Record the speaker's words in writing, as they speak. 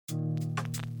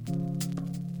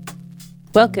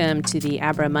Welcome to the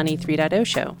Abra Money 3.0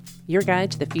 show, your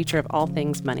guide to the future of all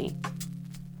things money.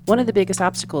 One of the biggest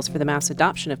obstacles for the mass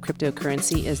adoption of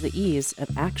cryptocurrency is the ease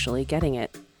of actually getting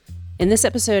it. In this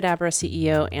episode, Abra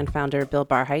CEO and founder Bill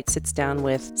Barhydt sits down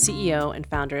with CEO and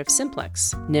founder of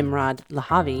Simplex, Nimrod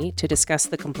Lehavi, to discuss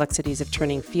the complexities of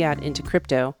turning fiat into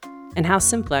crypto and how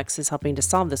Simplex is helping to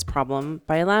solve this problem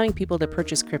by allowing people to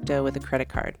purchase crypto with a credit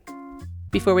card.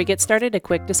 Before we get started, a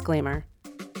quick disclaimer.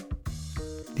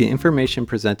 The information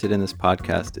presented in this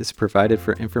podcast is provided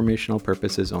for informational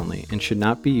purposes only and should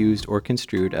not be used or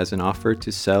construed as an offer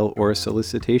to sell or a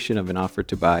solicitation of an offer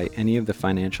to buy any of the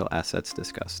financial assets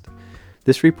discussed.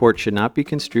 This report should not be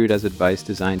construed as advice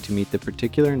designed to meet the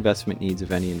particular investment needs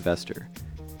of any investor.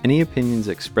 Any opinions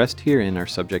expressed herein are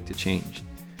subject to change.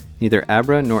 Neither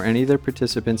Abra nor any of the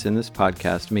participants in this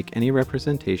podcast make any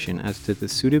representation as to the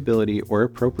suitability or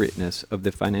appropriateness of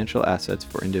the financial assets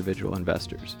for individual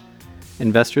investors.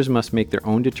 Investors must make their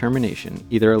own determination,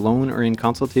 either alone or in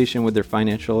consultation with their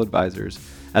financial advisors,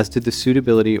 as to the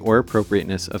suitability or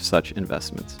appropriateness of such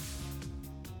investments.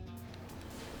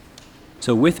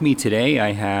 So with me today,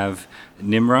 I have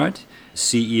Nimrod,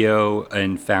 CEO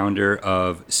and founder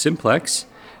of Simplex.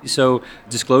 So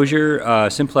disclosure,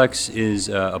 Simplex is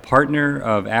a partner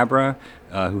of Abra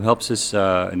who helps us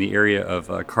in the area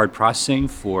of card processing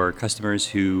for customers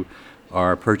who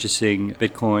are purchasing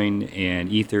Bitcoin and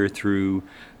Ether through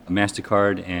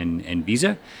MasterCard and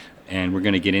Visa. And we're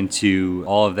going to get into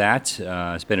all of that.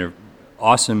 It's been an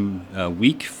awesome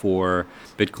week for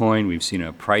Bitcoin. We've seen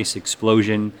a price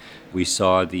explosion. We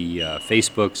saw the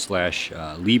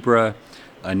Facebook/Libra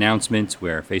announcement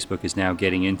where Facebook is now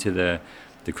getting into the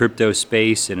crypto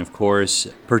space. And of course,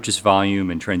 purchase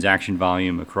volume and transaction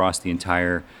volume across the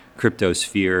entire crypto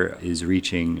sphere is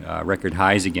reaching record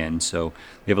highs again. So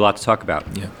we have a lot to talk about.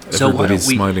 Yeah, so everybody's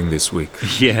smiling this week.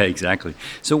 Yeah, exactly.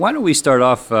 So why don't we start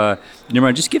off,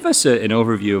 Nimrod, just give us an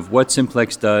overview of what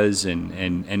Simplex does,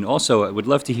 and also I would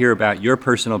love to hear about your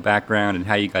personal background and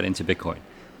how you got into Bitcoin.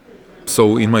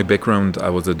 So in my background, I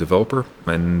was a developer,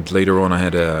 and later on I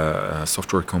had a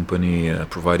software company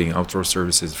providing outsourced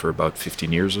services for about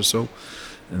 15 years or so.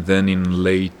 And then in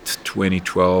late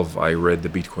 2012, I read the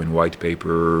Bitcoin white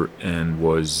paper and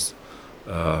was,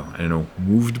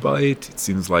 moved by it. It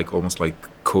seems like almost like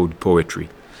code poetry.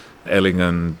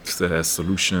 Elegant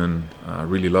solution.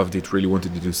 Really loved it. Really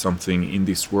wanted to do something in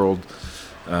this world.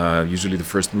 Usually the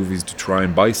first move is to try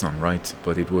and buy some, right?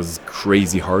 But it was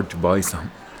crazy hard to buy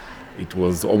some. It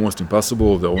was almost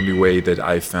impossible. The only way that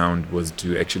I found was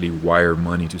to actually wire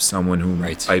money to someone whom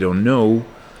I don't know,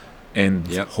 and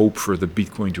hope for the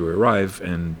Bitcoin to arrive.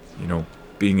 And,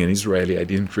 being an Israeli, I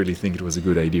didn't really think it was a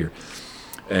good idea.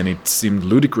 And it seemed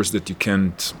ludicrous that you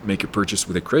can't make a purchase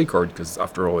with a credit card, because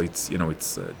after all, it's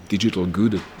a digital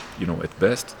good, at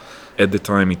best. At the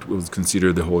time, it was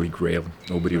considered the holy grail.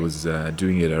 Nobody was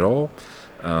doing it at all.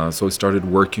 So I started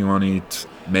working on it,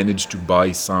 managed to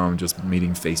buy some, just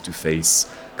meeting face-to-face,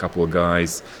 a couple of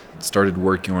guys. Started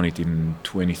working on it in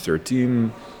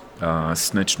 2013.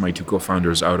 Snatched my two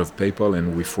co-founders out of PayPal,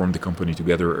 and we formed the company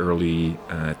together early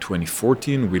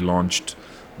 2014. We launched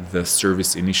the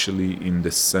service initially in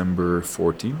December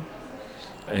 14,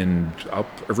 and up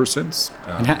ever since.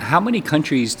 And how many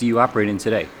countries do you operate in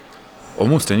today?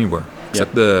 Almost anywhere,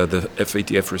 except the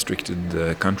FATF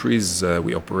restricted countries.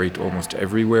 We operate almost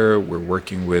everywhere. We're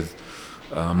working with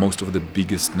most of the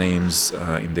biggest names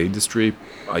in the industry.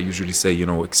 I usually say,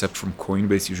 except from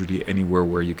Coinbase, usually anywhere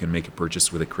where you can make a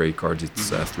purchase with a credit card, it's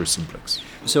through Simplex.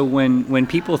 So when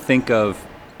people think of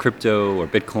crypto or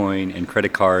Bitcoin and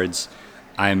credit cards,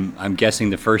 I'm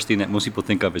guessing the first thing that most people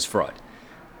think of is fraud,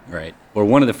 right? Or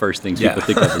one of the first things people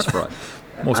think of is fraud.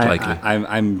 Most likely.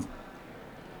 I'm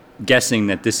guessing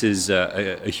that this is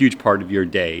a huge part of your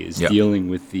day is dealing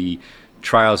with the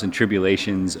trials and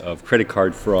tribulations of credit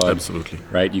card fraud. Absolutely.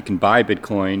 Right? You can buy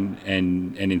Bitcoin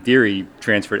and in theory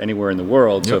transfer it anywhere in the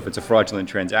world. So if it's a fraudulent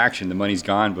transaction, the money's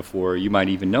gone before you might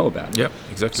even know about it. Yeah,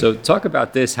 exactly. So talk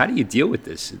about this. How do you deal with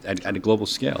this at a global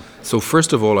scale? So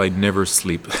first of all, I never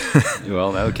sleep.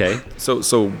 Well, okay.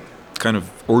 So kind of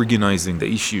organizing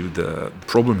the issue, the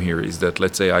problem here is that,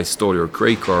 let's say I stole your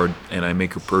credit card and I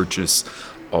make a purchase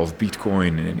of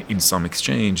Bitcoin, and in some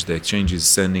exchange, the exchange is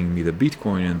sending me the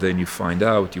Bitcoin, and then you find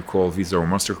out, you call Visa or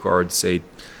MasterCard, say,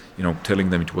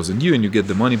 telling them it wasn't you, and you get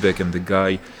the money back, and the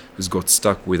guy who's got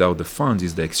stuck without the funds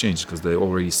is the exchange, because they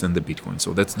already sent the Bitcoin.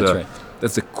 So that's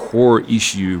the core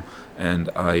issue, and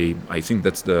I think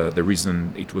that's the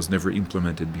reason it was never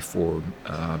implemented before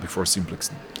Simplex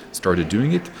started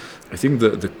doing it. I think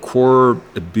the core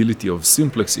ability of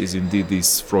Simplex is indeed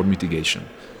this fraud mitigation.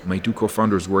 My two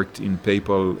co-founders worked in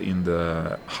PayPal in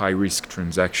the high-risk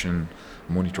transaction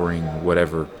monitoring,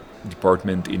 whatever,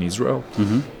 department in Israel.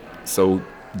 So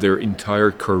their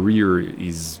entire career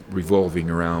is revolving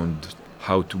around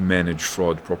how to manage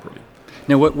fraud properly.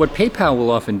 Now, what PayPal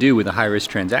will often do with a high-risk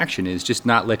transaction is just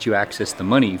not let you access the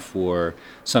money for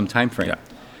some time frame. Yeah.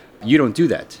 You don't do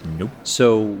that. Nope.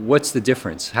 So what's the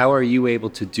difference? How are you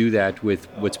able to do that with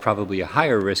what's probably a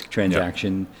higher risk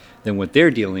transaction than what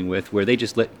they're dealing with, where they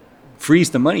just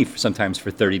freeze the money sometimes for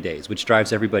 30 days, which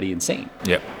drives everybody insane?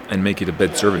 Yeah, and make it a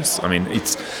bad service. I mean,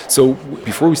 so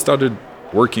before we started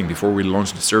working, before we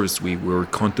launched the service, we were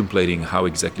contemplating how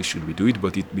exactly should we do it,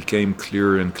 but it became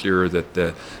clearer and clearer that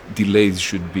the delays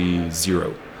should be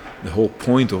zero. The whole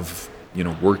point of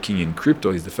working in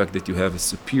crypto is the fact that you have a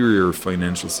superior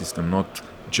financial system, not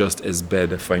just as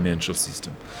bad a financial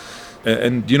system.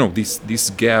 And this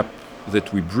gap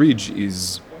that we bridge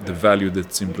is the value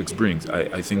that Simplex brings.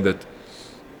 I think that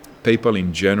PayPal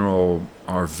in general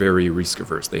are very risk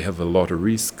averse. They have a lot of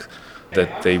risk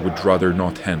that they would rather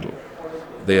not handle.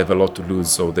 They have a lot to lose,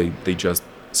 so they just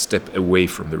step away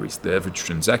from the risk. The average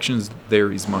transactions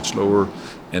there is much lower,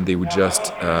 and they would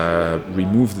just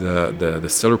remove the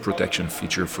seller protection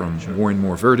feature from more and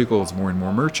more verticals, more and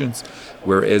more merchants,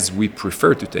 whereas we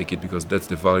prefer to take it because that's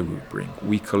the value we bring.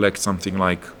 We collect something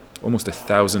like almost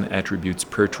 1,000 attributes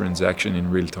per transaction in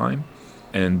real time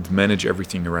and manage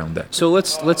everything around that. So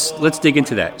let's dig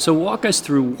into that. So walk us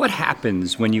through what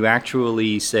happens when you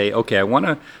actually say, okay, I want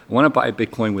to buy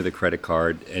Bitcoin with a credit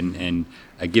card, and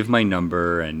I give my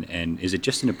number, and is it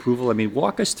just an approval? I mean,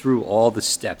 walk us through all the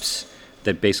steps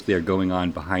that basically are going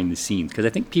on behind the scenes, because I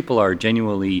think people are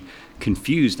genuinely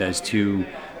confused as to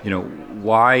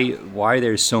why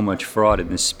there's so much fraud in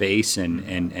this space,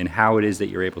 and how it is that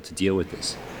you're able to deal with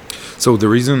this. So the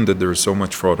reason that there is so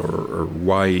much fraud, or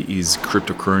why is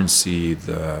cryptocurrency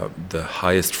the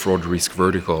highest fraud risk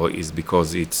vertical, is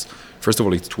because it's, first of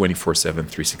all, it's 24/7,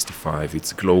 365.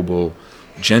 It's global,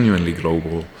 genuinely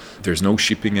global. There's no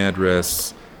shipping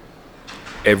address.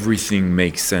 Everything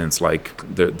makes sense. Like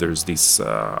there's this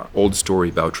old story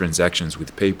about transactions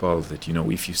with PayPal that,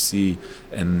 if you see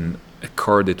a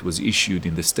card that was issued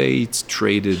in the States,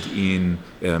 traded in,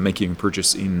 making a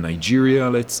purchase in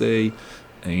Nigeria, let's say,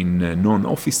 in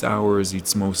non-office hours,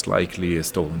 it's most likely a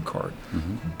stolen card.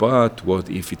 But what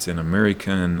if it's an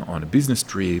American on a business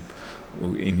trip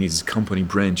in his company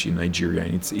branch in Nigeria?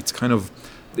 And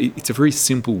it's a very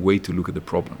simple way to look at the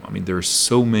problem. I mean, there are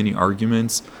so many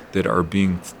arguments that are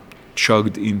being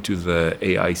chugged into the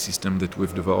AI system that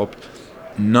we've developed.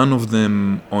 None of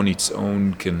them on its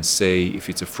own can say if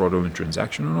it's a fraudulent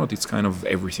transaction or not. It's kind of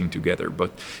everything together.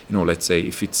 But, let's say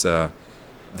if it's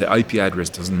the IP address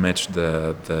doesn't match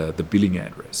the billing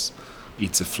address,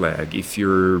 it's a flag. If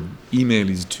your email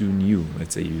is too new,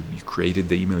 let's say you created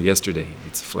the email yesterday,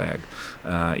 it's a flag.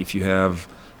 If you have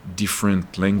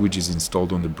different languages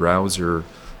installed on the browser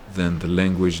than the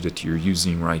language that you're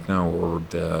using right now, or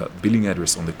the billing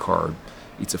address on the card,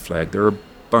 it's a flag. There are a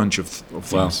bunch of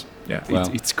things. Wow. Yeah, Wow.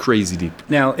 It's crazy deep.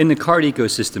 Now, in the card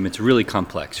ecosystem, it's really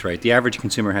complex, right? The average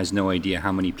consumer has no idea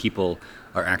how many people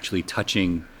are actually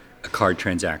touching a card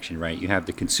transaction, right? You have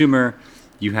the consumer,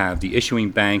 you have the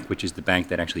issuing bank, which is the bank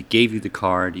that actually gave you the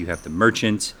card, you have the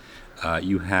merchant,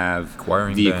 you have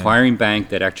acquiring bank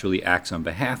that actually acts on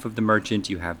behalf of the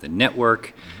merchant, you have the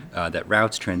network that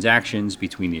routes transactions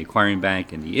between the acquiring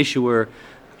bank and the issuer.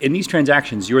 In these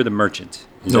transactions, you're the merchant.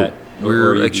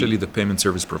 We're actually the payment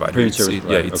service provider. It's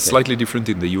Okay. slightly different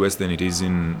in the US than it is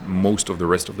in most of the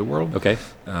rest of the world. Okay.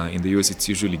 In the US, it's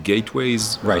usually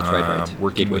gateways, Right.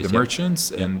 working with the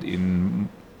merchants, and in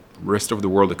rest of the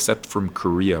world, except from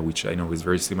Korea, which I know is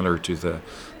very similar to the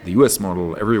US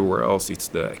model, everywhere else, it's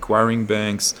the acquiring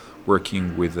banks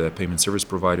working with the payment service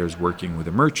providers, working with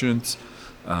the merchants,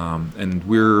 and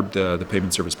we're the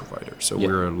payment service provider. So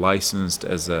we're licensed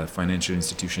as a financial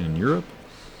institution in Europe.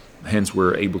 Hence,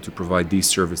 we're able to provide these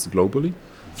services globally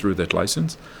through that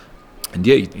license. And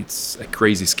it's a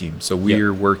crazy scheme. So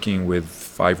we're working with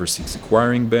 5 or 6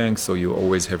 acquiring banks, so you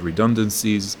always have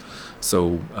redundancies.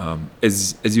 So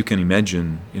as you can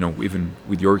imagine, even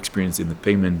with your experience in the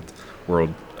payment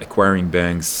world, acquiring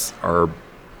banks are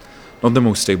not the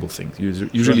most stable thing.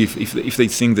 Usually, if they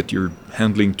think that you're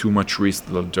handling too much risk,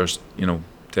 they'll just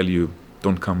tell you,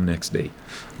 don't come next day.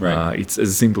 Right. It's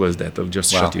as simple as that. They'll just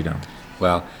shut you down.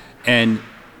 Wow. And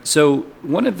so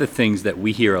one of the things that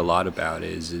we hear a lot about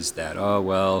is that,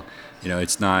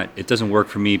 it doesn't work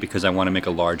for me because I want to make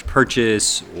a large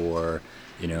purchase, or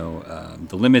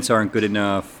the limits aren't good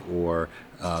enough, or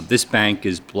this bank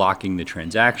is blocking the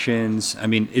transactions. I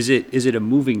mean, is it a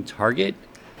moving target?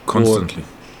 Constantly.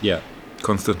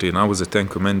 constantly, and I was a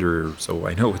tank commander, so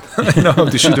I know it. I know how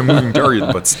to shoot a moving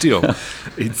target, but still,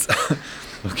 it's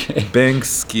Okay.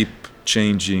 banks keep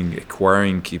changing,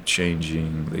 acquiring keep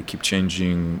changing, they keep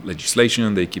changing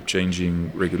legislation, they keep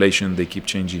changing regulation, they keep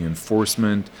changing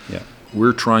enforcement. Yeah.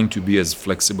 We're trying to be as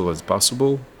flexible as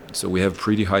possible. So we have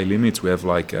pretty high limits. We have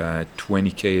like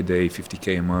 20K a day,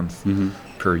 50K a month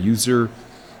per user.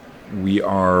 We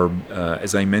are,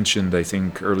 as I mentioned, I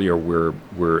think earlier,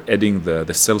 we're adding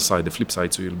the sell side, the flip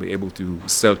side, so you'll be able to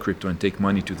sell crypto and take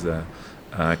money to the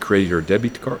credit or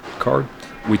debit card,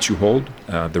 which you hold,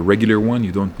 the regular one.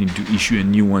 You don't need to issue a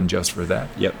new one just for that.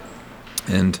 Yep.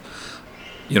 And,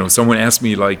 someone asked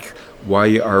me, like,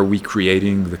 why are we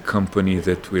creating the company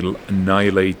that will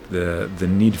annihilate the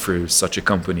need for such a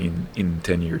company in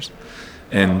 10 years?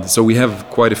 And so we have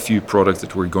quite a few products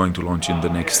that we're going to launch in the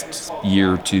next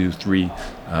year, 2, 3,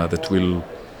 that will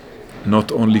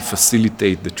not only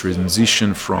facilitate the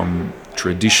transition from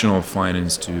traditional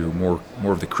finance to more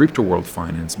of the crypto world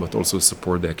finance, but also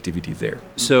support the activity there.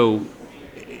 So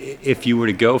if you were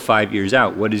to go 5 years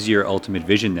out, what is your ultimate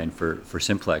vision then for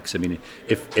Simplex? I mean,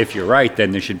 if you're right,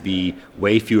 then there should be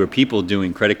way fewer people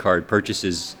doing credit card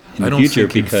purchases in the future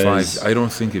because I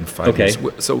don't think in 5 years.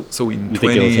 So in you 20,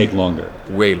 think it'll take longer?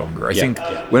 Way longer. I think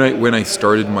when I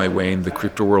started my way in the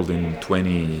crypto world in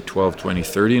 2012,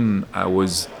 2013, I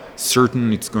was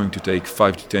certain it's going to take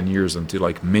 5 to 10 years until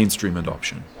like mainstream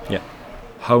adoption. Yeah.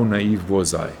 How naive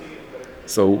was I?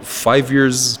 So 5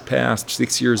 years passed,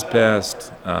 6 years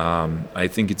passed. I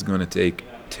think it's going to take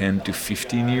 10 to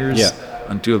 15 years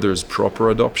until there's proper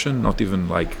adoption. Not even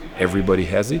like everybody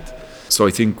has it. So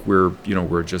I think we're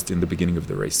just in the beginning of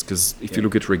the race, because if you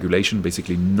look at regulation,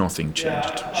 basically nothing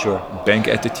changed. Sure. Bank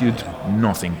attitude,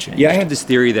 nothing changed. Yeah, I have this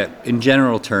theory that in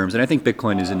general terms, and I think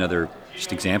Bitcoin is another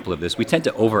just example of this, we tend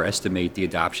to overestimate the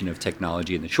adoption of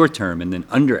technology in the short term and then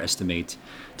underestimate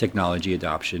technology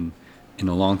adoption in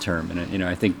the long term. And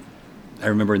I think I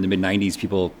remember in the mid-90s,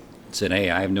 people said, "Hey,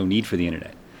 I have no need for the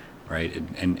internet," right?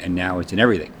 And now it's in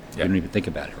everything. I don't even think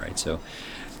about it, right? So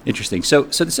interesting. So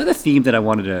this other theme that I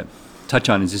wanted to touch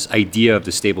on is this idea of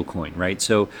the stablecoin, right?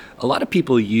 So a lot of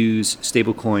people use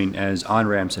stablecoin as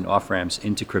on-ramps and off-ramps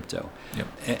into crypto. Yep.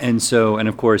 And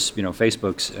of course,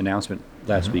 Facebook's announcement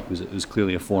last week was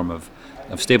clearly a form of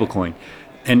stablecoin.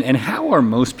 And how are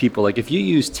most people, like if you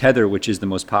use Tether, which is the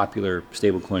most popular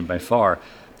stablecoin by far,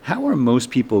 how are most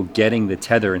people getting the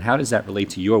Tether, and how does that relate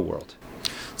to your world?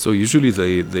 So usually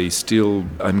they still,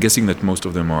 I'm guessing that most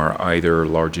of them are either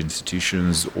large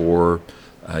institutions or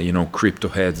crypto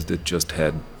heads that just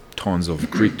had tons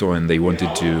of crypto and they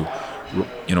wanted to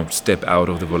step out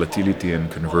of the volatility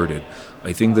and convert it.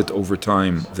 I think that over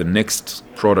time, the next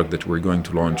product that we're going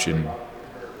to launch in,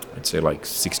 I'd say like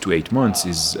 6 to 8 months,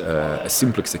 is a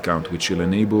Simplex account, which will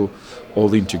enable all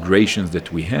the integrations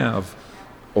that we have.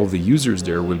 All the users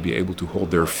there will be able to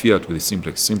hold their fiat with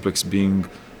Simplex. Simplex being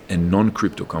a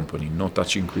non-crypto company, not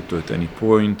touching crypto at any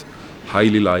point,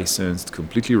 highly licensed,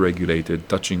 completely regulated,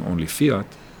 touching only fiat.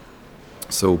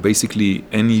 So basically,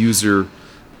 any user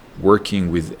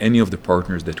working with any of the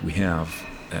partners that we have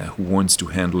who wants to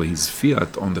handle his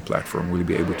fiat on the platform will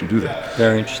be able to do that.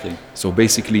 Very interesting. So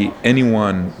basically,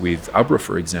 anyone with Abra,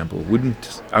 for example,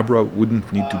 wouldn't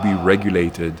need to be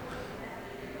regulated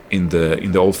in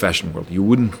the old-fashioned world. You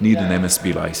wouldn't need an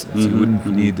MSB license. You wouldn't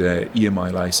need an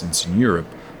EMI license in Europe.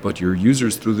 But your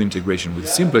users, through the integration with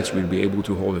Simplex, will be able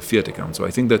to hold a fiat account. So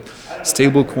I think that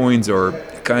stable coins are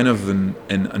kind of an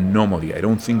anomaly. I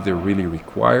don't think they're really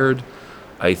required.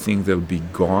 I think they'll be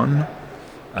gone.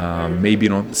 Maybe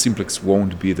not. Simplex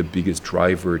won't be the biggest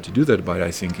driver to do that, but I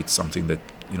think it's something that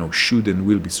should and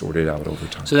will be sorted out over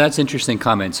time. So that's an interesting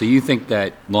comment. So you think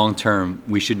that long term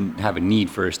we shouldn't have a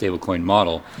need for a stablecoin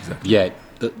model, Exactly. Yet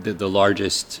the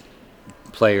largest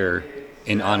player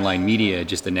in online media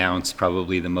just announced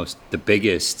probably the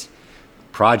biggest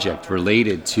project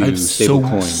related to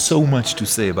stablecoins. So much to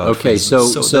say about. Okay, so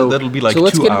that'll be like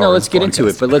let's 2 get hours. let's get into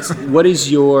it. But what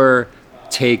is your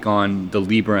take on the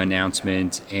Libra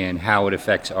announcement and how it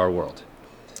affects our world?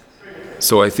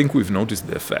 So I think we've noticed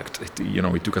the effect.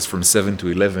 It took us from 7 to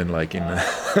 11, like in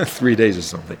 3 days or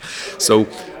something. So,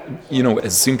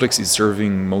 as Simplex is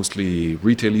serving mostly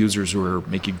retail users who are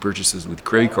making purchases with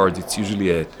credit cards, it's usually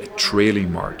a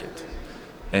trailing market.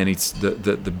 And it's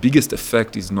the biggest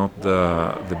effect is not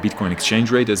the Bitcoin exchange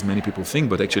rate, as many people think,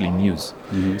 but actually news.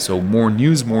 So more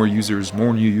news, more users,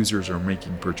 more new users are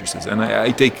making purchases. And I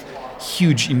take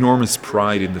huge, enormous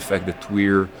pride in the fact that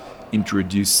we're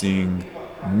introducing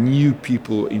new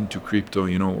people into crypto,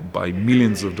 by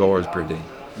millions of dollars per day.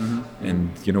 And,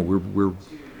 we're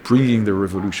bringing the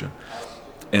revolution.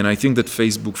 And I think that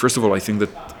Facebook, first of all, I think that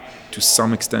to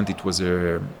some extent, it was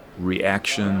a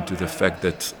reaction to the fact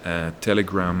that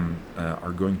Telegram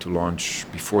are going to launch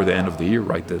before the end of the year,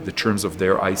 right? The terms of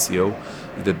their ICO,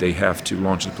 that they have to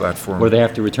launch the platform. Or they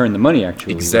have to return the money,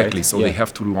 actually. Exactly. Right? So they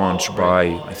have to launch by,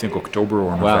 I think, October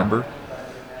or November.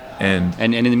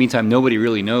 And in the meantime, nobody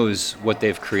really knows what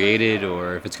they've created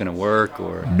or if it's going to work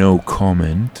or... No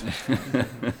comment.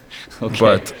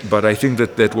 Okay. But I think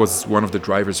that was one of the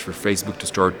drivers for Facebook to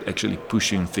start actually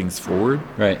pushing things forward.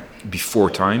 Right. Before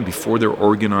time, before they're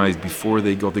organized, before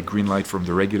they got the green light from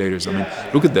the regulators. I mean,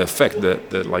 look at the effect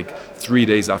that like 3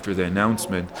 days after the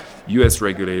announcement, US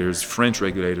regulators, French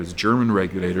regulators, German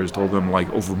regulators told them like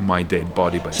over my dead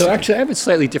body. So actually I have a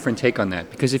slightly different take on that,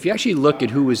 because if you actually look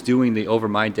at who was doing the over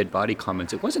my dead body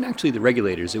comments, it wasn't actually the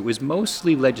regulators, it was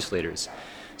mostly legislators.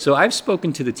 So I've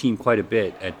spoken to the team quite a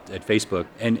bit at Facebook,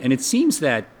 and it seems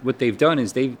that what they've done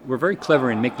is they were very clever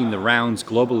in making the rounds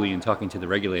globally and talking to the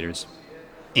regulators.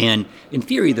 And in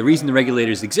theory, the reason the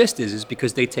regulators exist is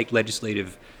because they take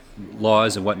legislative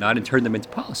laws and whatnot and turn them into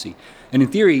policy. And in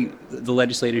theory, the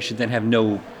legislators should then have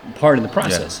no part in the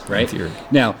process, right? In theory.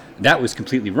 Now, that was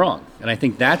completely wrong. And I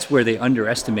think that's where they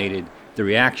underestimated the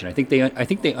reaction. I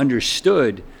think they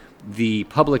understood the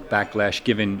public backlash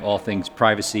given all things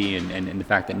privacy and the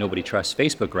fact that nobody trusts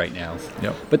Facebook right now.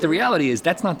 Yep. But the reality is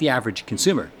that's not the average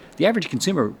consumer. The average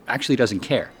consumer actually doesn't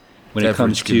care when it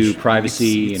comes to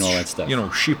privacy and all that stuff. You know,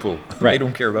 sheeple. Right. They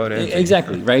don't care about anything.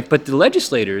 Exactly, right? But the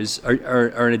legislators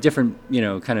are in a different,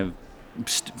 kind of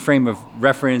frame of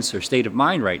reference or state of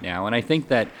mind right now. And I think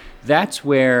that's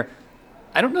where,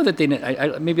 I don't know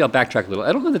that maybe I'll backtrack a little.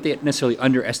 I don't know that they necessarily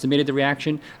underestimated the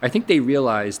reaction. I think they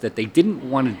realized that they didn't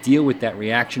want to deal with that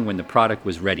reaction when the product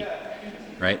was ready,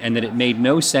 right? And that it made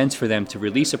no sense for them to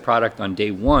release a product on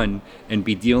day one and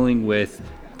be dealing with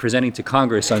presenting to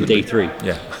Congress on day 3.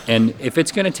 Yeah. And if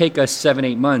it's going to take us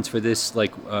 7-8 months for this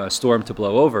storm to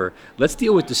blow over, let's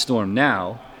deal with the storm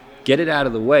now, get it out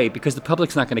of the way, because the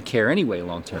public's not going to care anyway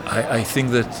long term. I think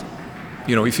that,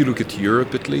 if you look at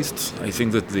Europe at least, I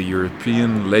think that the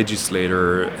European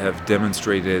legislator have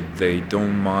demonstrated they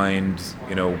don't mind,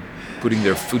 putting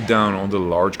their foot down on the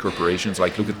large corporations.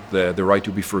 Like look at the right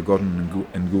to be forgotten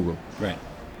in Google. Right.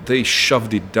 They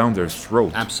shoved it down their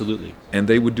throat. Absolutely. And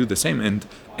they would do the same. And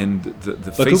the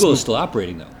But Facebook, Google is still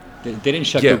operating though. They didn't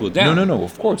shut Google down. No,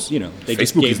 of course. They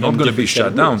just Facebook gave is not them going to be different set shut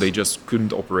of down. rules. They just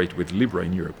couldn't operate with Libra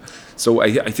in Europe. So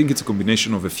I think it's a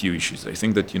combination of a few issues. I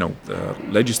think that, the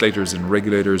legislators and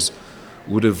regulators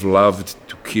would have loved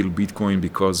to kill Bitcoin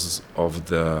because of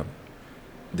the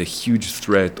huge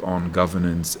threat on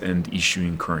governance and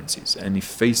issuing currencies. And if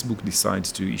Facebook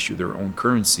decides to issue their own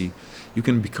currency, you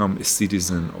can become a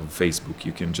citizen of Facebook.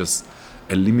 You can just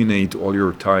eliminate all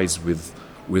your ties with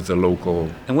the local.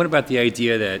 And what about the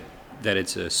idea that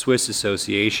it's a Swiss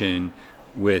association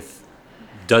with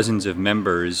dozens of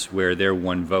members where they're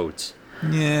one vote?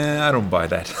 Yeah, I don't buy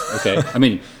that. Okay. I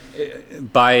mean,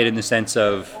 buy it in the sense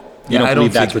of you don't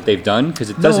believe that's what they've done? Because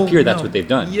it does appear that's what they've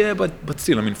done. Yeah, but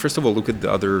still, I mean, first of all, look at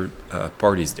the other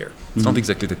parties there. It's not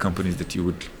exactly the companies that you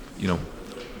would,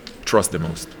 trust the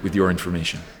most with your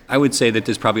information. I would say that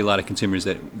there's probably a lot of consumers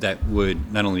that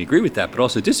would not only agree with that, but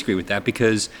also disagree with that,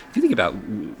 because if you think about,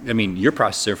 your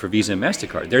processor for Visa and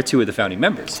MasterCard, they're 2 of the founding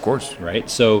members. Of course. Right?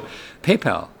 So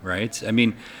PayPal, right?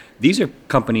 These are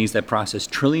companies that process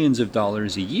trillions of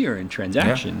dollars a year in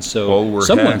transactions. Yeah. So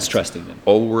someone's trusting them.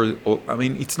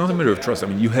 It's not a matter of trust.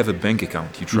 You have a bank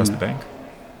account. You trust the bank?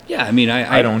 Yeah,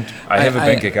 I don't. I have a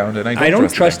bank account and I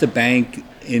don't trust the bank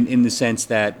in the sense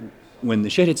that when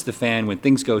the shit hits the fan, when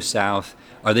things go south,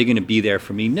 are they going to be there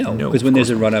for me? No. Because when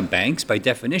there's a run on banks, by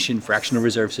definition, fractional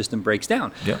reserve system breaks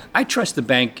down. Yeah. I trust the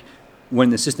bank when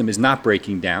the system is not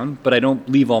breaking down, but I don't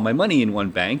leave all my money in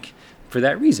one bank for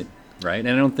that reason, right? And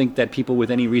I don't think that people with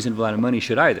any reasonable amount of money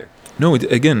should either. No,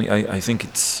 I think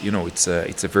it's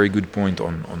a very good point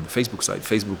on the Facebook side.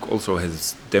 Facebook also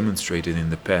has demonstrated in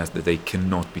the past that they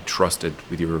cannot be trusted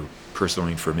with your personal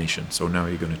information. So now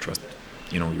you're going to trust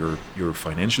your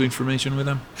financial information with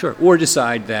them? Sure. Or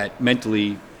decide that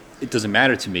mentally it doesn't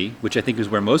matter to me, which I think is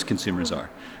where most consumers are.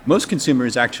 Most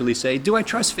consumers actually say, do I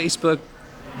trust Facebook?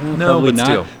 No, probably but not.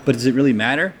 still. But does it really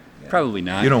matter? Probably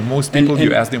not. Most people,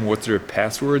 you ask them what's their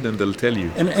password and they'll tell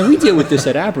you. And we deal with this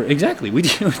at Abra. Exactly. We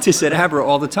deal with this at Abra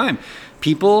all the time.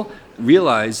 People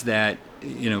realize that,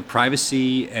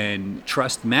 privacy and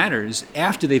trust matters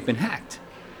after they've been hacked.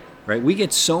 Right, we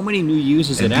get so many new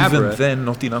users at Abra. Even then,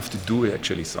 not enough to do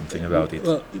actually something about it.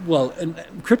 Well, and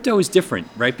crypto is different,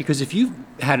 right? Because if you've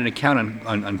had an account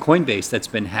on Coinbase that's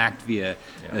been hacked via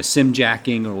SIM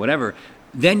jacking or whatever,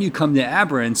 then you come to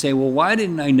Abra and say, well, why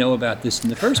didn't I know about this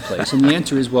in the first place? And the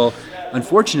answer is, well,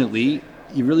 unfortunately,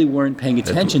 you really weren't paying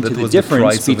attention to the was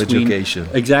difference the price between of education.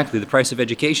 Exactly, the price of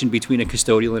education between a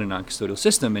custodial and a non-custodial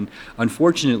system. And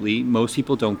unfortunately, most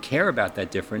people don't care about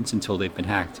that difference until they've been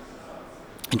hacked.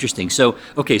 Interesting. So,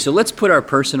 okay, so let's put our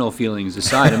personal feelings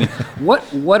aside. I mean,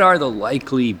 what are the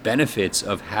likely benefits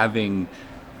of having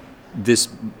this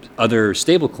other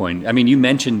stablecoin? I mean, you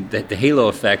mentioned that the halo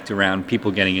effect around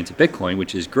people getting into Bitcoin,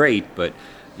 which is great, but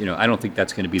I don't think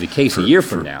that's going to be the case a year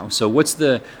from now. So what's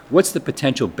the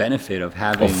potential benefit of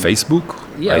having Facebook?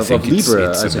 Yeah, I think Libra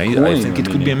it's as a amazing. coin. I think it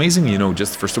could be amazing.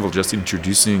 Just first of all, just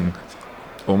introducing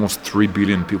almost 3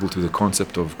 billion people to the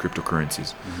concept of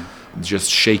cryptocurrencies,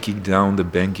 just shaking down the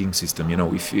banking system.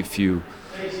 If you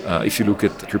look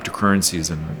at cryptocurrencies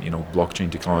and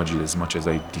blockchain technology, as much as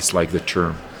I dislike the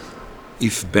term,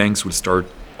 if banks will start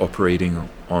operating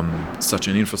on such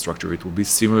an infrastructure, it will be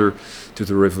similar to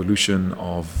the revolution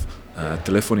of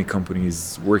telephony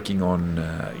companies working on,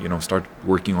 start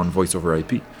working on voice over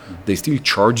IP. They still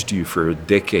charged you for a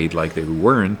decade like they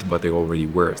weren't, but they already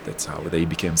were. That's how they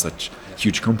became such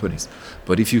huge companies.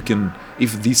 But if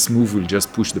this move will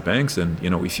just push the banks, and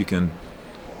if you can,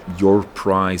 your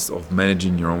price of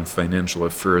managing your own financial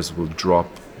affairs will drop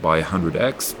by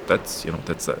 100x.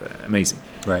 That's amazing.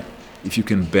 Right. If you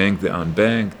can bank the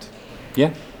unbanked,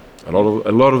 yeah, a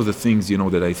lot of the things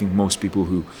that I think most people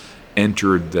who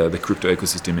entered the crypto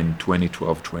ecosystem in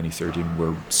 2012, 2013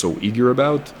 were so eager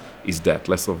about is that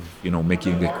less of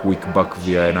making a quick buck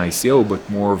via an ICO, but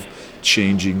more of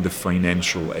changing the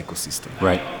financial ecosystem.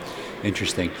 Right.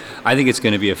 Interesting. I think it's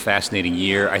going to be a fascinating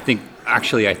year. I think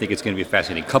it's going to be a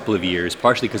fascinating couple of years,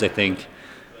 partially because I think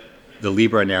the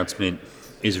Libra announcement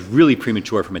is really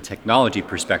premature from a technology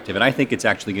perspective, and I think it's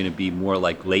actually going to be more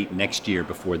like late next year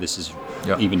before this is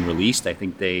even released. I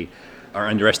think they are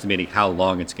underestimating how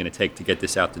long it's going to take to get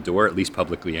this out the door, at least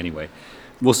publicly anyway.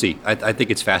 We'll see. I think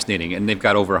it's fascinating, and they've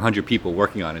got over 100 people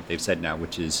working on it, they've said now,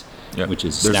 which is astounding.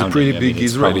 There's a pretty big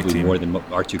Israeli probably team. More than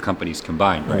our two companies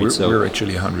combined, right? We're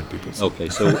actually 100 people. Okay,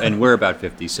 and we're about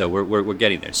 50, so we're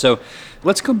getting there. So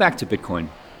let's come back to Bitcoin.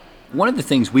 One of the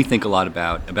things we think a lot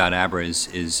about Abra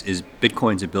is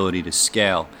Bitcoin's ability to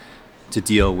scale, to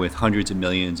deal with hundreds of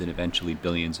millions and eventually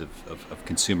billions of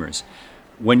consumers.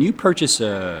 When you purchase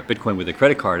a Bitcoin with a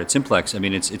credit card at Simplex, I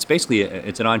mean, it's basically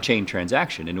it's an on-chain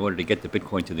transaction. In order to get the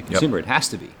Bitcoin to the consumer, it has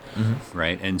to be,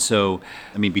 right? And so,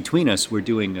 I mean, between us, we're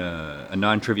doing a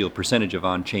non-trivial percentage of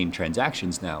on-chain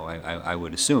transactions now, I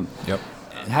would assume. Yep.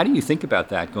 How do you think about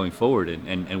that going forward,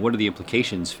 and what are the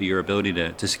implications for your ability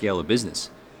to scale a business?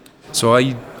 So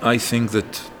I think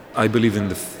that I believe in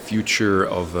the future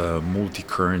of a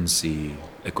multi-currency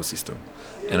ecosystem.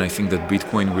 And I think that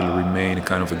Bitcoin will remain a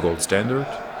kind of a gold standard.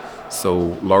 So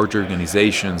large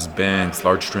organizations, banks,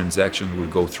 large transactions will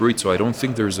go through it. So I don't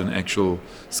think there's an actual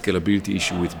scalability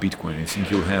issue with Bitcoin. I think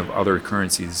you'll have other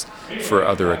currencies for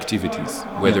other activities,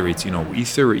 whether it's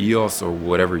Ether, EOS, or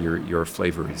whatever your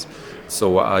flavor is.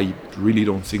 So I really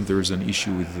don't think there's an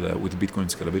issue with Bitcoin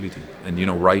scalability.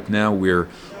 And right now we're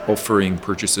offering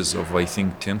purchases of I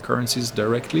think 10 currencies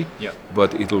directly,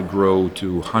 but it'll grow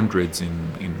to hundreds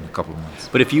in a couple of months.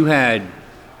 But if you had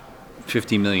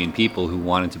 50 million people who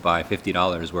wanted to buy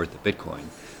 $50 worth of Bitcoin,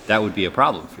 that would be a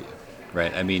problem for you,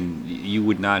 right? I mean, you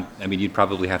would not. I mean, you'd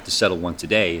probably have to settle once a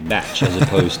day in batch as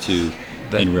opposed to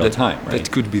in real time, right?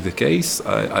 That could be the case.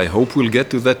 I hope we'll get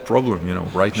to that problem.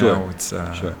 Right now it's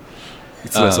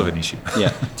it's less of an issue.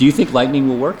 Yeah. Do you think Lightning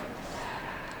will work?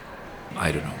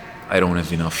 I don't know. I don't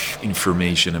have enough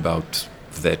information about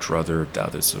that rather than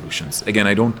other solutions. Again,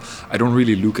 I don't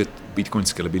really look at Bitcoin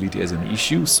scalability as an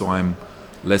issue, so I'm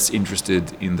less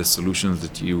interested in the solutions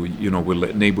that you will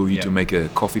enable you to make a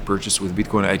coffee purchase with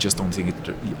Bitcoin. I just don't think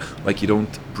it, like, you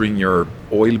don't bring your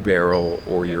oil barrel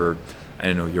or your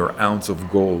ounce of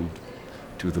gold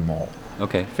to the mall.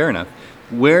 Okay, fair enough.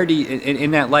 Where do you,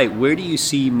 in that light, where do you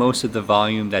see most of the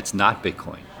volume that's not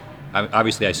Bitcoin?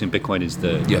 Obviously, I assume Bitcoin is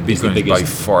the Bitcoin is by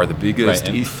far the biggest.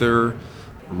 Right, Ether,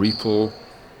 Ripple,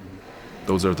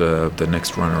 those are the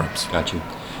next runner-ups. Got you.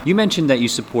 You mentioned that you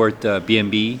support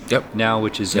BNB now,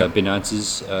 which is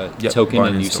Binance's token,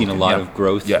 and you've seen a lot of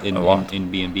growth in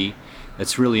BNB.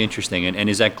 That's really interesting. And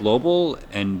is that global?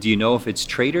 And do you know if it's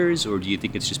traders, or do you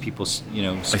think it's just people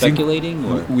speculating?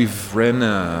 Or? We've ran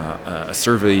a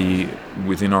survey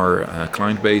within our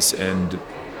client base, and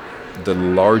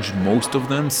most of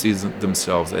them see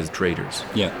themselves as traders.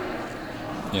 Yeah.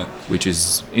 Which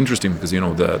is interesting because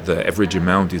the average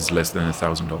amount is less than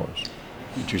 $1,000.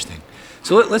 Interesting.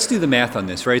 So let's do the math on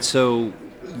this, right? So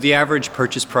the average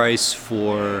purchase price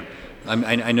for,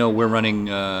 I know we're running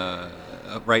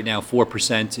right now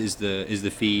 4% is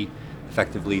the fee.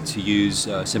 effectively to use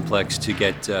Simplex to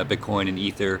get Bitcoin and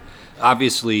Ether.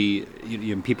 Obviously,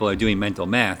 people are doing mental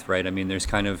math, right? I mean, there's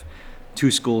kind of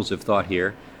two schools of thought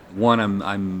here. One,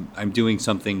 I'm doing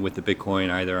something with the Bitcoin.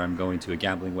 Either I'm going to a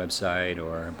gambling website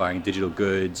or buying digital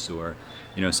goods, or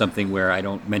something where I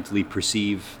don't mentally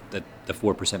perceive that the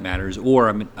 4% matters, or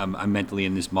I'm mentally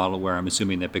in this model where I'm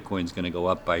assuming that Bitcoin is going to go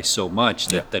up by so much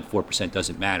that 4%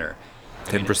 doesn't matter.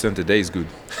 10% a day is good.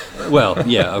 Well,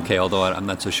 yeah, okay. Although I'm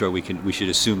not so sure we should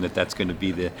assume that that's going to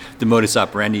be the modus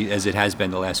operandi as it has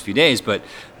been the last few days. But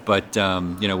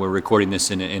we're recording this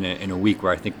in a week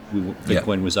where I think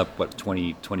Bitcoin was up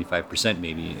 25%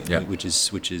 maybe,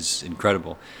 which is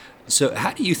incredible. So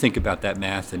how do you think about that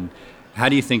math, and how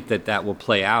do you think that will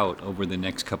play out over the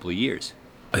next couple of years?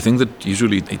 I think that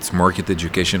usually it's market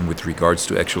education with regards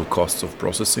to actual costs of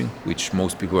processing, which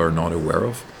most people are not aware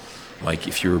of. Like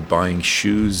if you're buying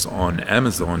shoes on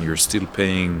Amazon, you're still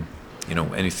paying,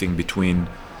 anything between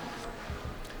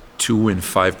 2 and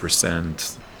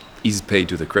 5% is paid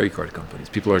to the credit card companies.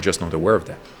 People are just not aware of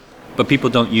that. But people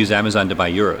don't use Amazon to buy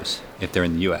euros if they're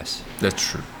in the U.S. That's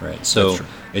true. Right. So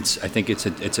that's true. I think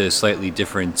it's a slightly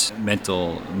different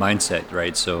mental mindset,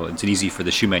 right? So it's easy for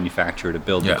the shoe manufacturer to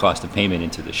build the cost of payment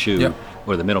into the shoe,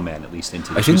 or the middleman at least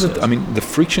into the shoe. I think the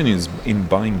friction is in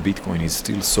buying Bitcoin is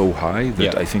still so high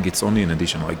that I think it's only an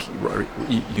addition. Like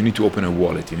you need to open a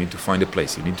wallet, you need to find a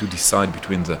place, you need to decide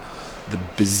between the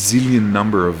bazillion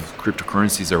number of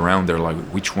cryptocurrencies around there, like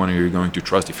which one are you going to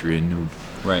trust if you're a noob.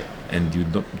 Right. And you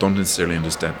don't necessarily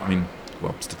understand. I mean,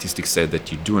 statistics say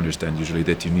that you do understand usually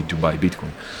that you need to buy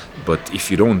Bitcoin. But if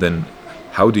you don't, then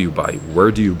how do you buy?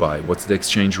 Where do you buy? What's the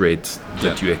exchange rate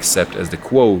that you accept as the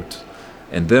quote?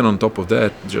 And then on top of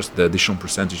that, just the additional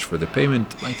percentage for the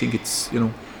payment. I think it's,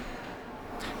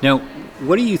 Now,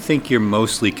 what do you think you're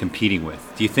mostly competing with?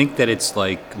 Do you think that it's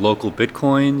like local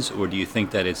Bitcoins, or do you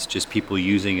think that it's just people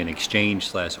using an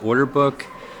exchange/order book?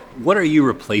 What are you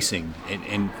replacing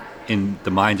in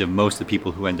the minds of most of the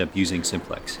people who end up using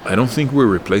Simplex? I don't think we're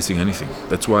replacing anything.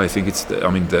 That's why I think it's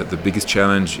the biggest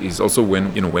challenge is also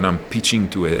when I'm pitching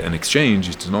to an exchange,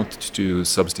 it's not to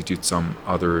substitute some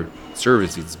other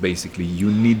service. It's basically you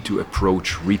need to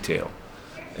approach retail,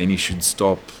 and you should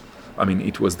stop. I mean,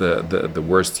 it was the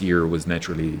worst year was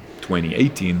naturally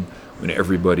 2018 when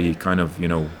everybody kind of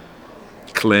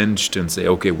clenched and say,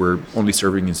 okay, we're only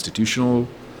serving institutional,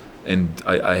 and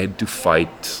I had to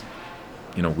fight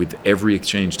with every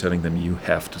exchange telling them you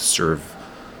have to serve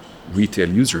retail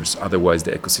users, otherwise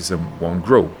the ecosystem won't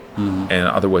grow. Mm-hmm. And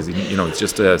otherwise, it's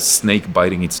just a snake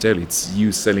biting its tail. It's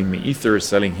you selling me Ether,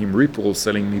 selling him Ripple,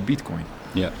 selling me Bitcoin.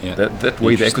 Yeah. That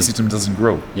way the ecosystem doesn't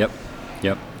grow. Yep.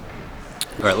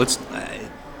 All right,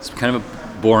 it's kind of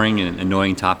a boring and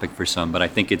annoying topic for some, but I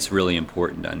think it's really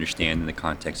important to understand in the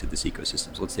context of this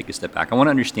ecosystem. So let's take a step back. I want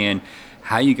to understand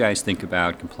how you guys think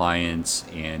about compliance,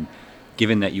 and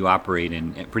given that you operate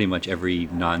in pretty much every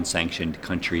non-sanctioned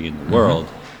country in the world,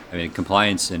 I mean,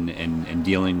 compliance and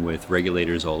dealing with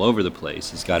regulators all over the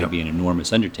place has got to be an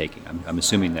enormous undertaking. I'm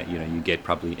assuming that you get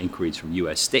probably inquiries from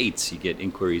U.S. states, you get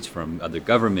inquiries from other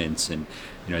governments, and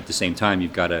at the same time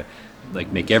you've got to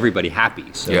make everybody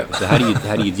happy. So how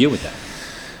do you deal with that?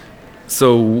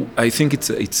 So I think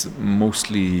it's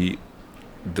mostly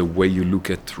the way you look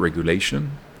at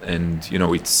regulation. And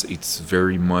it's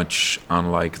very much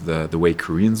unlike the way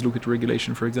Koreans look at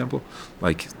regulation, for example.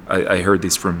 Like I heard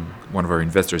this from one of our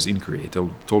investors in Korea. He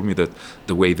told me that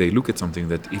the way they look at something,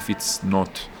 that if it's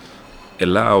not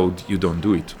allowed, you don't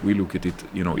do it. We look at it,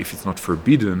 if it's not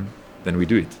forbidden, then we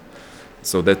do it.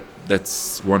 So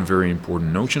that's one very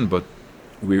important notion. But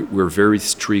we're very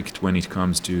strict when it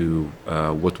comes to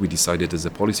what we decided as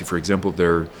a policy. For example,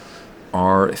 there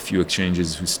are a few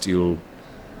exchanges who still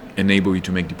enable you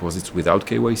to make deposits without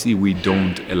KYC. We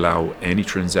don't allow any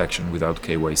transaction without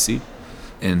KYC.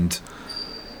 And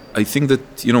I think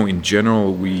that, in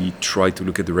general, we try to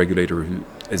look at the regulator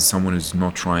as someone who's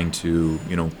not trying to,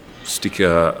 stick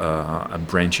a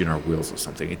branch in our wheels or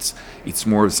something. It's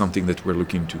more something that we're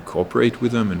looking to cooperate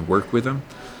with them and work with them.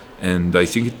 And I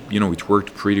think it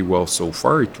worked pretty well so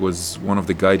far. It was one of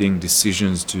the guiding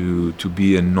decisions to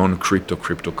be a non-crypto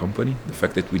company. The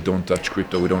fact that we don't touch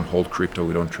crypto, we don't hold crypto,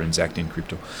 we don't transact in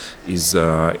crypto is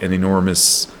an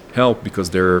enormous help,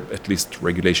 because there are at least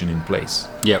regulation in place.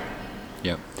 Yep.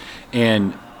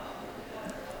 And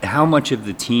how much of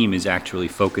the team is actually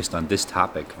focused on this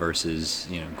topic versus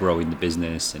growing the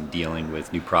business and dealing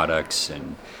with new products?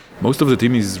 And most of the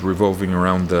team is revolving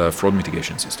around the fraud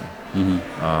mitigation system.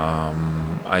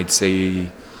 Mm-hmm. I'd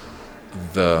say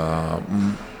the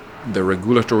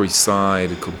regulatory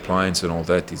side, compliance and all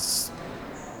that is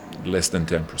less than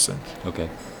 10%. Okay.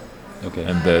 Okay.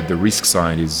 And the risk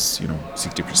side is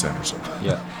 60% or so.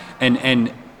 Yeah.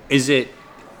 And is it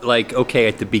like, okay,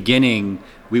 at the beginning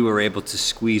we were able to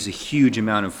squeeze a huge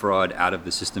amount of fraud out of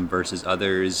the system versus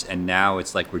others, and now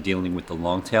it's like we're dealing with the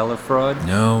long tail of fraud?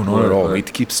 No, not at all.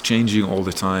 It keeps changing all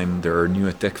the time. There are new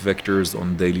attack vectors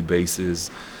on a daily basis.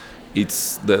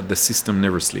 It's the system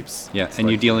never sleeps. Yeah, It's and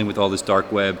like you're dealing with all this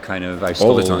dark web kind of I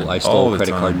all the time, stole all the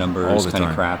credit card time, numbers all the kind of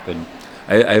time. crap. And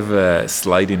I have a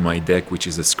slide in my deck, which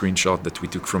is a screenshot that we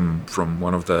took from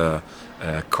one of the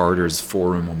carders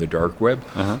forum on the dark web.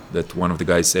 That one of the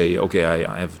guys say, okay,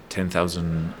 I have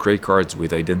 10,000 credit cards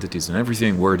with identities and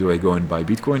everything. Where do I go and buy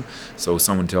Bitcoin? So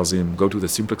someone tells him, go to the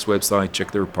Simplex website,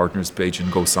 check their partners page,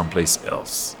 and go someplace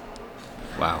else.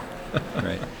 wow,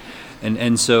 right.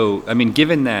 And so, I mean,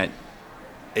 given that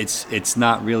it's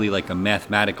not really like a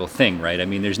mathematical thing, right? I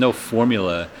mean, there's no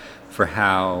formula for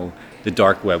how the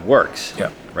dark web works.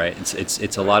 Yeah. Right.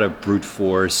 It's a lot of brute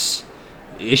force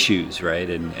issues, right?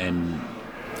 And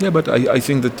Yeah, but I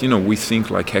think that, we think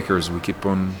like hackers. We keep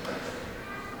on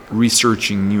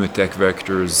researching new attack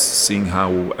vectors, seeing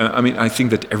how... I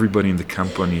think that everybody in the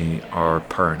company are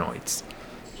paranoids.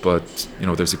 But,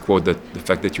 there's a quote that the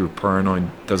fact that you're paranoid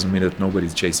doesn't mean that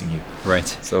nobody's chasing you. right.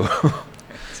 So,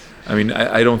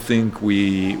 I don't think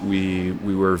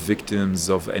we were victims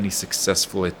of any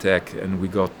successful attack, and we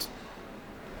got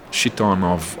shit on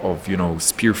of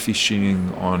spear phishing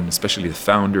on especially the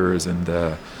founders and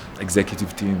the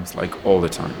executive teams like all the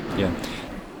time. Yeah.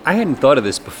 I hadn't thought of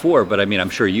this before, but I mean, I'm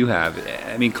sure you have.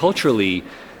 I mean, culturally,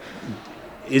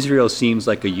 Israel seems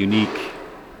like a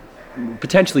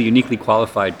potentially uniquely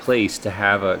qualified place to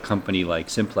have a company like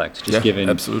Simplex, just given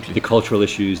absolutely. the cultural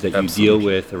issues that you Absolutely. deal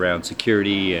with around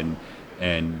security and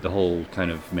the whole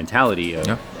kind of mentality of,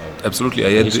 Absolutely. of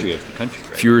I the had history of the country. A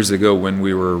Right? few years ago when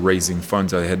we were raising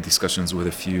funds, I had discussions with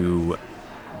a few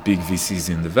big VCs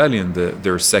in the Valley, and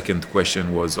their second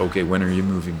question was, okay, when are you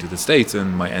moving to the States?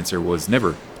 And my answer was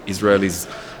never. Israel is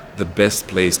the best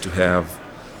place to have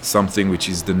something which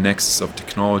is the nexus of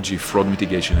technology, fraud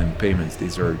mitigation, and payments.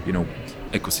 These are,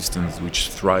 ecosystems which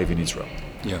thrive in Israel.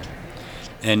 Yeah.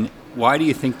 And why do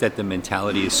you think that the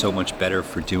mentality is so much better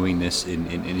for doing this in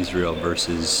Israel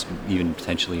versus even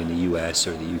potentially in the US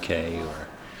or the UK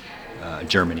or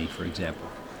Germany, for example?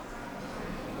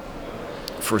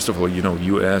 First of all,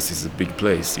 U.S. is a big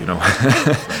place,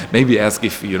 Maybe ask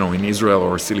if, in Israel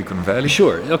or Silicon Valley.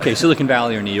 Sure. Okay, Silicon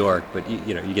Valley or New York, but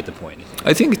you get the point.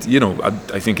 I think,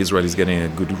 I think Israel is getting a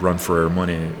good run for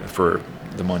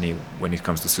the money when it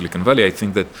comes to Silicon Valley. I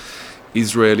think that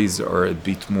Israelis are a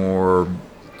bit more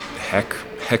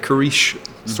hackerish,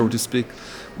 so to speak.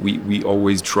 We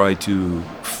always try to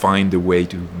find a way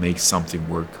to make something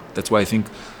work. That's why I think,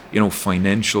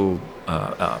 financial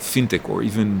fintech, or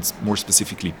even more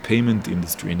specifically payment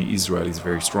industry in Israel is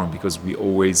very strong, because we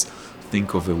always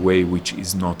think of a way which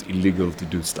is not illegal to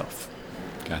do stuff.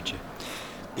 Gotcha.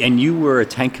 And you were a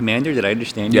tank commander, did I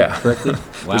understand you correctly?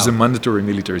 Wow. There's a mandatory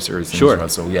military service in Israel,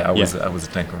 so I was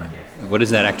a tank commander. What does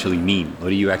that actually mean? What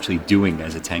are you actually doing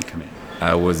as a tank commander?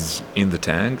 I was in the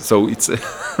tank, so it's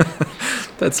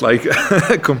that's like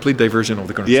a complete diversion of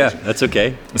the conversation. Yeah, that's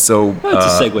okay. So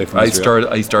That's a segue from Israel.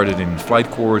 I started in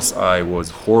flight course. I was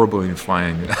horrible in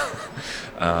flying.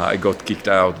 I got kicked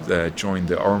out, joined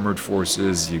the armored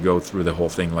forces. You go through the whole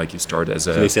thing like you start as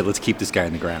a... So they said, let's keep this guy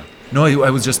on the ground. No,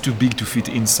 I was just too big to fit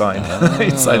inside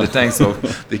inside the tank, so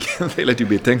they let you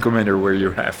be a tank commander where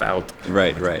you're half out.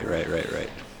 Right.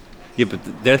 Yeah, but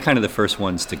they're kind of the first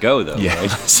ones to go, though, Yeah,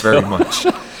 right? very much.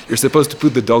 You're supposed to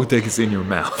put the dog tags in your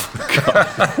mouth.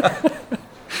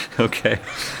 Okay.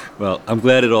 Well, I'm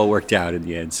glad it all worked out in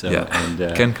the end. So,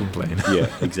 can't complain. Yeah,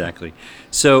 exactly.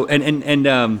 So, and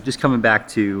just coming back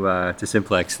to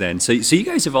Simplex then. So you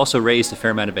guys have also raised a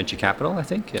fair amount of venture capital, I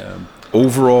think.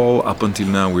 Overall, up until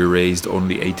now, we raised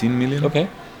only 18 million. Okay.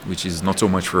 Which is not so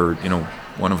much for,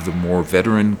 one of the more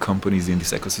veteran companies in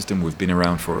this ecosystem. We've been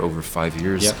around for over 5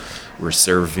 years. Yeah. We're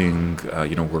serving,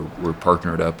 we're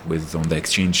partnered up with, on the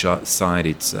exchange side,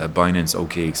 it's Binance,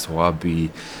 OKX,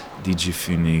 Huobi,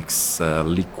 DigiPhoenix,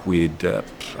 Liquid,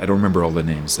 I don't remember all the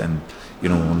names. And,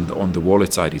 on the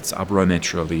wallet side, it's Abra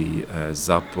naturally,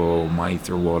 Zappo,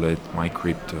 MyEther wallet,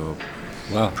 MyCrypto.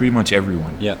 Wow. Pretty much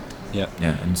everyone. Yeah. Yeah,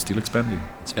 and still expanding.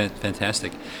 It's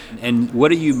fantastic. And what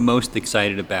are you most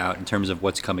excited about in terms of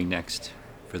what's coming next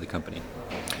for the company?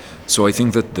 So I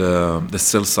think that the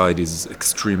sell side is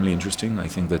extremely interesting. I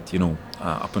think that,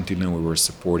 up until now we were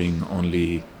supporting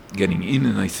only getting in,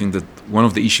 and I think that one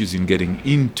of the issues in getting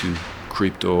into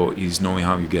crypto is knowing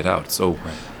how you get out. So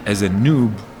as a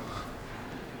noob,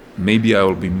 maybe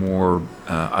I'll be more,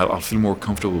 I'll feel more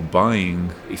comfortable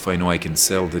buying if I know I can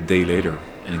sell the day later.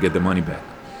 and get the money back.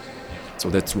 So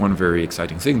that's one very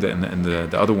exciting thing. And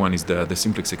the other one is the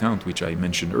Simplex account, which I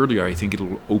mentioned earlier. I think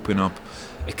it'll open up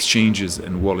exchanges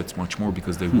and wallets much more,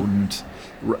 because they wouldn't.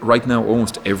 Right now,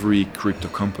 almost every crypto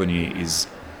company is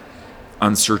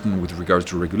uncertain with regards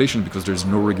to regulation, because there's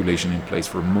no regulation in place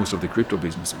for most of the crypto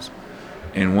businesses.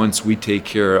 And once we take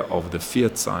care of the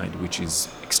fiat side, which is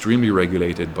extremely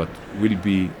regulated but will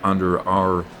be under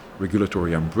our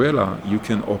regulatory umbrella, you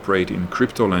can operate in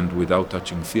crypto land without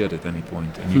touching fiat at any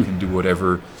point, and you can do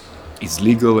whatever is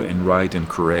legal and right and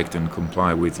correct and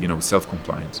comply with,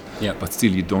 self-compliance. Yeah. But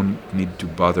still, you don't need to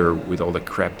bother with all the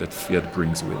crap that fiat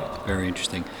brings with it. Very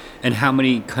interesting. And how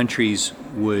many countries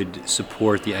would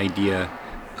support the idea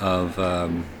of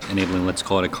enabling, let's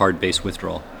call it a card-based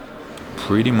withdrawal?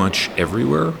 Pretty much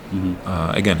everywhere,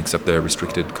 again, except the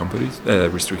restricted countries.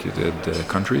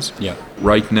 Yeah.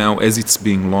 Right now, as it's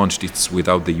being launched, it's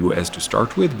without the US to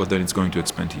start with, but then it's going to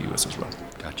expand to US as well.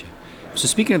 Gotcha. So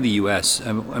speaking of the US,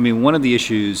 one of the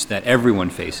issues that everyone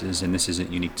faces, and this isn't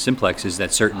unique to Simplex, is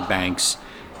that certain banks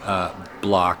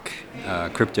block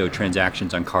crypto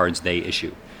transactions on cards they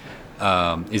issue.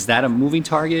 Is that a moving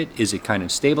target? Is it kind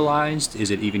of stabilized?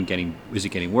 Is it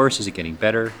getting worse? Is it getting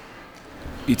better?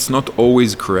 It's not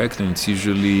always correct, and it's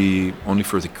usually only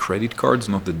for the credit cards,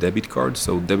 not the debit cards.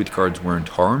 So debit cards weren't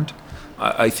harmed.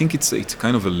 I think it's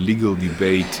kind of a legal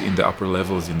debate in the upper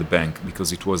levels in the bank, because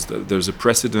there's a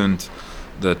precedent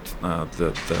that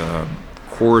the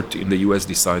court in the US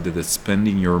decided that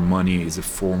spending your money is a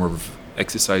form of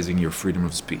exercising your freedom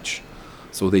of speech.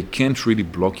 So they can't really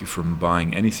block you from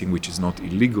buying anything which is not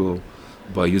illegal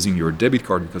by using your debit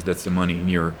card, because that's the money in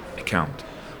your account.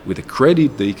 With a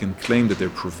credit, they can claim that they're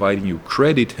providing you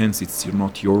credit, hence it's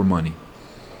not your money.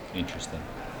 Interesting.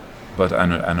 But I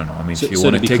don't know. I mean, So- if you so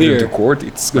want to to be take clear- them to court,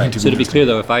 it's going to be So to be interesting. clear,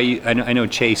 though, if I know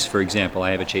Chase, for example, I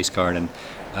have a Chase card, and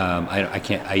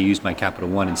I use my Capital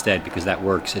One instead, because that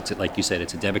works. It's like you said,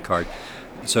 it's a debit card.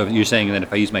 So you're saying that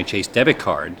if I use my Chase debit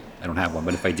card, I don't have one,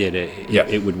 but if I did,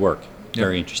 it would work. Yeah.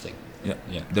 Very interesting. Yeah.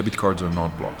 Yeah. Debit cards are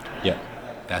not blocked. Yeah,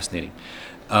 fascinating.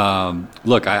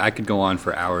 Look, I could go on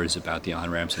for hours about the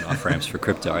on-ramps and off-ramps for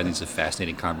crypto. I think it's a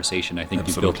fascinating conversation. I think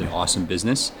you've built an awesome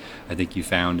business. I think you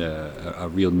found a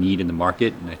real need in the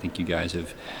market, and I think you guys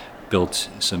have built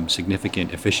some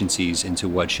significant efficiencies into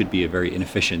what should be a very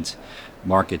inefficient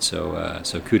market.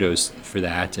 So kudos for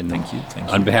that. And Thank you.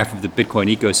 On behalf of the Bitcoin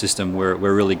ecosystem, we're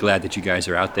really glad that you guys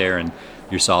are out there and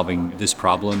you're solving this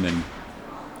problem. And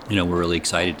we're really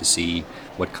excited to see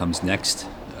what comes next.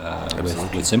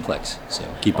 With Simplex, so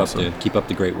keep up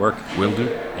the great work. Will do.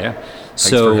 Yeah. Thanks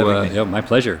for having me. My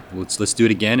pleasure. Let's do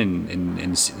it again in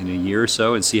a year or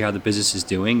so and see how the business is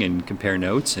doing and compare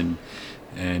notes and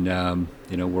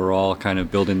we're all kind of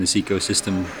building this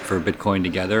ecosystem for Bitcoin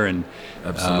together, and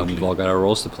we've all got our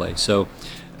roles to play. So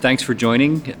thanks for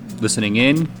listening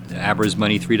in. Abra's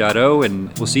Money 3.0,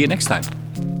 and we'll see you next time.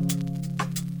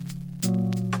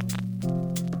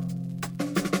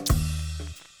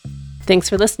 Thanks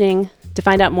for listening. To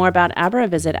find out more about Abra,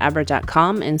 visit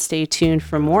abra.com and stay tuned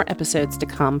for more episodes to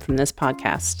come from this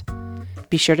podcast.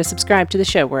 Be sure to subscribe to the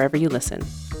show wherever you listen.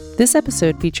 This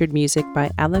episode featured music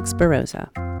by Alex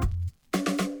Baroza.